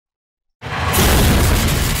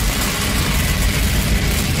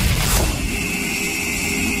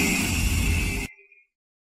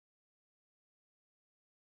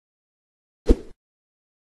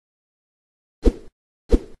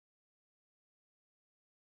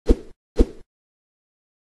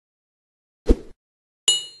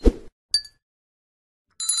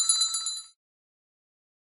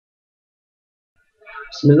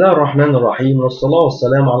بسم الله الرحمن الرحيم، والصلاة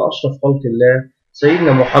والسلام على أشرف خلق الله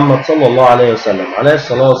سيدنا محمد صلى الله عليه وسلم عليه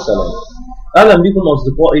الصلاة والسلام. أهلا بكم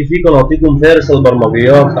أصدقائي في قناتكم فارس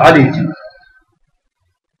البرمجيات على التي.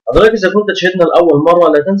 حضرتك إذا كنت تشاهدنا لأول مرة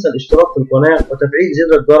لا تنسى الاشتراك في القناة وتفعيل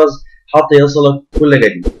زر الجرس حتى يصلك كل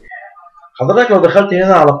جديد. حضرتك لو دخلت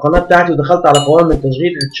هنا على القناة بتاعتي ودخلت على قوائم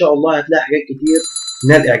التشغيل إن شاء الله هتلاقي حاجات كتير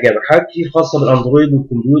من إعجابك، حاجات كتير خاصة بالأندرويد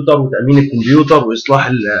والكمبيوتر وتأمين الكمبيوتر وإصلاح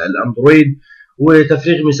الأندرويد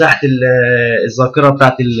وتفريغ مساحة الذاكرة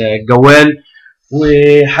بتاعت الجوال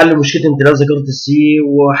وحل مشكلة امتلاء ذاكرة السي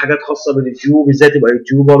وحاجات خاصة باليوتيوب، ازاي تبقى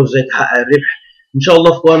يوتيوبر وازاي تحقق الربح. ان شاء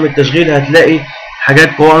الله في قوائم التشغيل هتلاقي حاجات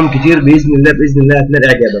قوائم كتير باذن الله هتلاقي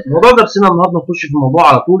اعجابك. موضوع درسنا النهارده نخش في الموضوع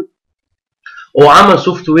على طول. هو عمل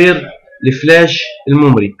سوفت وير لفلاش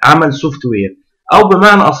الميموري، عمل سوفت وير او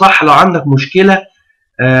بمعنى اصح لو عندك مشكلة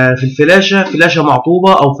في الفلاشة، فلاشة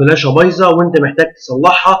معطوبة او فلاشة بايظة وانت محتاج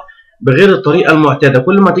تصلحها بغير الطريقه المعتاده،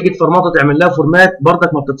 كل ما تيجي تفرمطها تعمل لها فورمات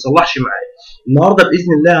بردك ما بتتصلحش معايا. النهارده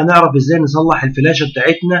باذن الله هنعرف ازاي نصلح الفلاشه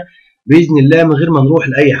بتاعتنا باذن الله من غير ما نروح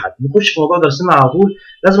لاي حد. نخش في موضوع درسنا على طول.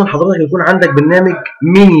 لازم حضرتك يكون عندك برنامج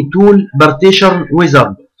ميني تول بارتيشن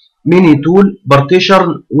ويزارد. ميني تول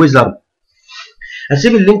بارتيشن ويزارد.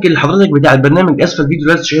 هسيب اللينك لحضرتك بتاع البرنامج اسفل الفيديو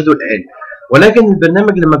لازم تشاهده الان. ولكن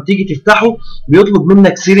البرنامج لما بتيجي تفتحه بيطلب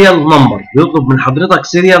منك سيريال نمبر، بيطلب من حضرتك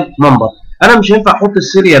سيريال نمبر. انا مش هينفع احط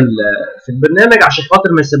السيريال في البرنامج عشان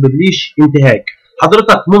خاطر ما يسببليش انتهاك.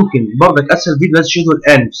 حضرتك ممكن برضك اسفل الفيديو لازم تشاهده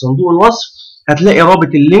الان في صندوق الوصف هتلاقي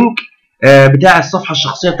رابط اللينك بتاع الصفحه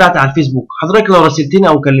الشخصيه بتاعتي على الفيسبوك. حضرتك لو راسلتني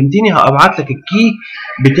او كلمتني هبعت لك الكي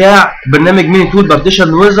بتاع برنامج ميني تول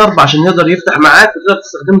بارتيشن ويزارد عشان يقدر يفتح معاك وتقدر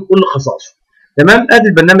تستخدمه بكل خصائصه. تمام، ادي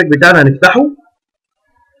البرنامج بتاعنا هنفتحه.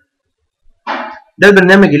 ده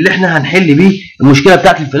البرنامج اللي احنا هنحل بيه المشكله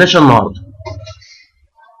بتاعت الفلاشه النهارده.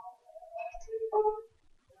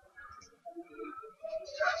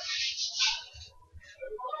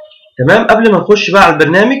 تمام، قبل ما نخش بقى على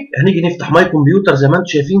البرنامج هنيجي نفتح ماي كمبيوتر زي ما انتم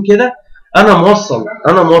شايفين كده.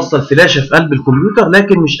 انا موصل فلاشه في قلب الكمبيوتر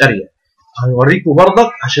لكن مش قاريه. هنوريكم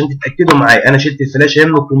برضك عشان تتاكدوا معايا. انا شلت الفلاشه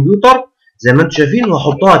من الكمبيوتر زي ما انتم شايفين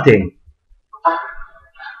وهحطها تاني.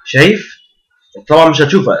 شايف؟ طبعا مش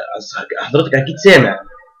هتشوفها، حضرتك اكيد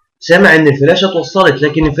سامع ان الفلاشه اتوصلت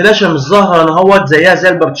لكن الفلاشه مش ظاهره انا اهوت زيها زي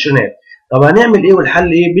البارتيشنات. طب هنعمل ايه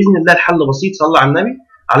والحل ايه؟ باذن الله الحل بسيط. صلى على النبي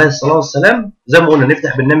عليه الصلاه والسلام. زي ما قلنا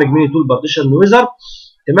نفتح برنامج ميني تول بارتيشن ويزارد.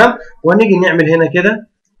 تمام، وهنيجي نعمل هنا كده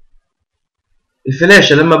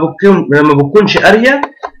الفلاشه لما بتكونش قاريه،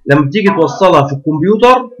 لما بتيجي توصلها في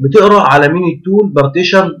الكمبيوتر بتقرا على ميني تول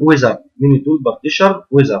بارتيشن ويزارد. ميني تول بارتيشن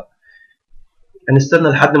ويزارد. هنستنى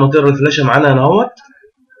لحد ما تقرا الفلاشه معانا هنا اهوت.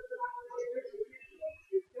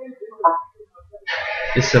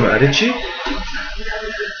 لسه ما قريتش.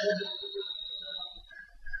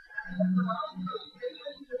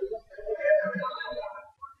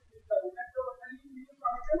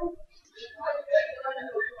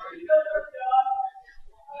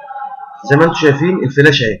 زي ما انتم شايفين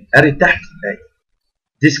الفلاشه اهي قريت تحت اهي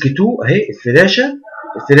ديسك 2 اهي.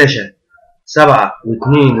 الفلاشه 7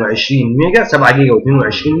 و22 ميجا، 7 جيجا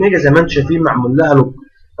و22 ميجا زي ما انتم شايفين معمول لها لوك.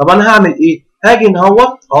 طب انا هعمل ايه؟ هاجي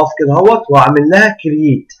اهوت اقف كده اهوت واعمل لها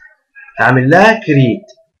كرييت.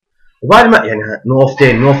 وبعد ما يعني نقف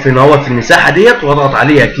تاني، نقف هنا اهوت في المساحه ديت واضغط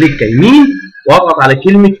عليها كليك يمين واضغط على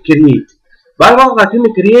كلمه كرييت. بعد ما اضغط على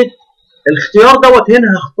كلمه كرييت الاختيار دوت هنا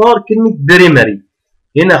هختار كلمه بريمري.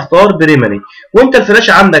 اختار بريمري. وانت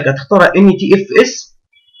الفلاشه عندك هتختارها NTFS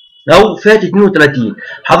او فات 32.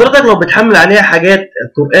 حضرتك لو بتحمل عليها حاجات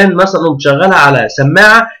القران مثلا وبتشغلها على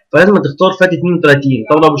سماعه فلازم تختار فات 32.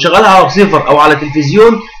 طب لو بتشغلها على رسيفر او على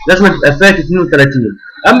تلفزيون لازم تبقى فات 32.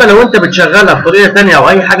 اما لو انت بتشغلها بطريقه ثانيه او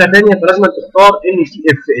اي حاجه ثانيه فلازم تختار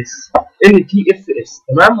NTFS.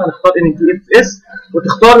 تمام، هنختار NTFS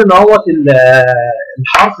وتختار ان هو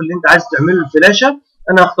الحرف اللي انت عايز تعمله الفلاشه.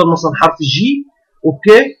 انا هختار مثلا حرف G.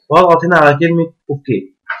 اوكي، واضغط هنا على كلمه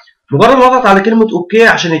اوكي. مجرد ما اضغط على كلمه اوكي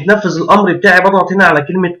عشان يتنفذ الامر بتاعي بضغط هنا على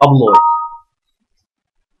كلمه ابلاي.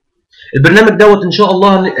 البرنامج دوت ان شاء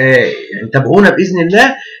الله يعني تابعونا باذن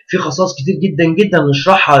الله في خصائص كتير جدا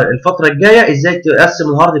نشرحها الفتره الجايه. ازاي تقسم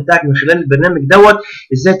الهارد بتاعك من خلال البرنامج دوت،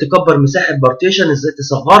 ازاي تكبر مساحه بارتيشن، ازاي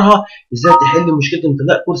تصغرها، ازاي تحل مشكله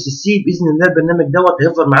امتلاء كورس السي. باذن الله البرنامج دوت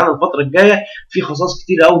هيظهر معانا الفتره الجايه في خصائص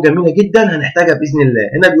كتير قوي جميله جدا هنحتاجها باذن الله.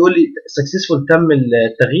 هنا بيقول لي سكسسفول تم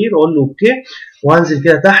التغيير، اقول له اوكي وهنزل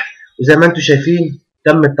كده تحت وزي ما انتم شايفين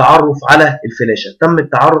تم التعرف على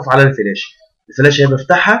الفلاشه. الفلاشه هي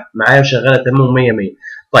بفتحها معايا وشغاله تمام 100 100.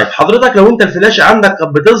 طيب حضرتك لو انت الفلاشه عندك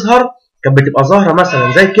كانت بتبقى ظاهره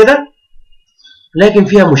مثلا زي كده لكن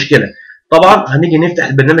فيها مشكله، طبعا هنيجي نفتح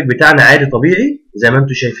البرنامج بتاعنا عادي طبيعي زي ما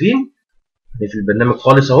انتم شايفين. نقفل البرنامج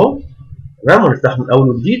خالص اهو، تمام، ونفتحه من اول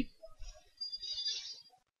وجديد.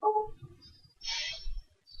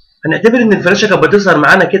 هنعتبر ان الفلاشه كانت بتظهر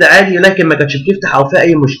معانا كده عادي، لكن ما كانتش بتفتح او فيها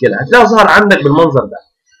اي مشكله. هتلاقيها ظهر عندك بالمنظر ده.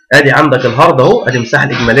 ادي عندك الهارد اهو، ادي المساحه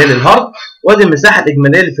الاجماليه للهارد، وادي المساحه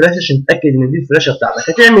الاجماليه للفلاشه عشان تتاكد ان دي الفلاشه بتاعتك.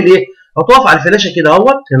 هتعمل ايه؟ هتقف على الفلاشه كده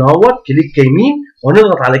اهوت، هنا اهوت، كليك يمين،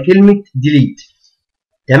 وهنضغط على كلمه ديليت،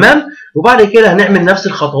 تمام. وبعد كده هنعمل نفس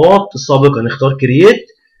الخطوات السابقه، نختار كرييت،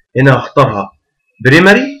 هنا هختارها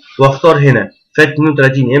بريمري، واختار هنا فات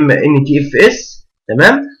 32 اما ان تي اف اس،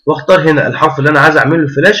 تمام، واختار هنا الحرف اللي انا عايز اعمله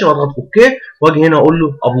الفلاشه، واضغط اوكي، واجي هنا اقول له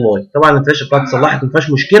ابلاي. طبعا الفلاشه بتاعتي اتصلحت ما فيهاش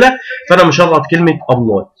مشكله، فانا مش هضغط كلمه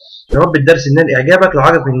ابلاي. يا رب الدرس ينال اعجابك. لو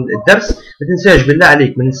عجبك الدرس ما تنساش بالله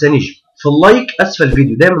عليك، ما تنسانيش في اللايك اسفل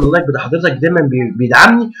الفيديو. دايما اللايك بتاع حضرتك دايما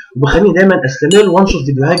بيدعمني وبيخليني دايما استمر وانشر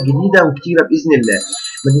فيديوهات جديده وكتيره باذن الله.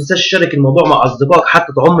 ما تنساش تشارك الموضوع مع اصدقائك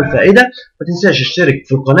حتى تعم الفائده. ما تنساش تشترك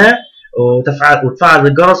في القناه وتفعل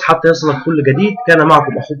الجرس حتى يصلك كل جديد. كان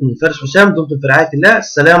معكم اخوكم الفارس حسام، دمتم في رعايه الله.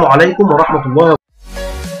 السلام عليكم ورحمه الله وبركاته.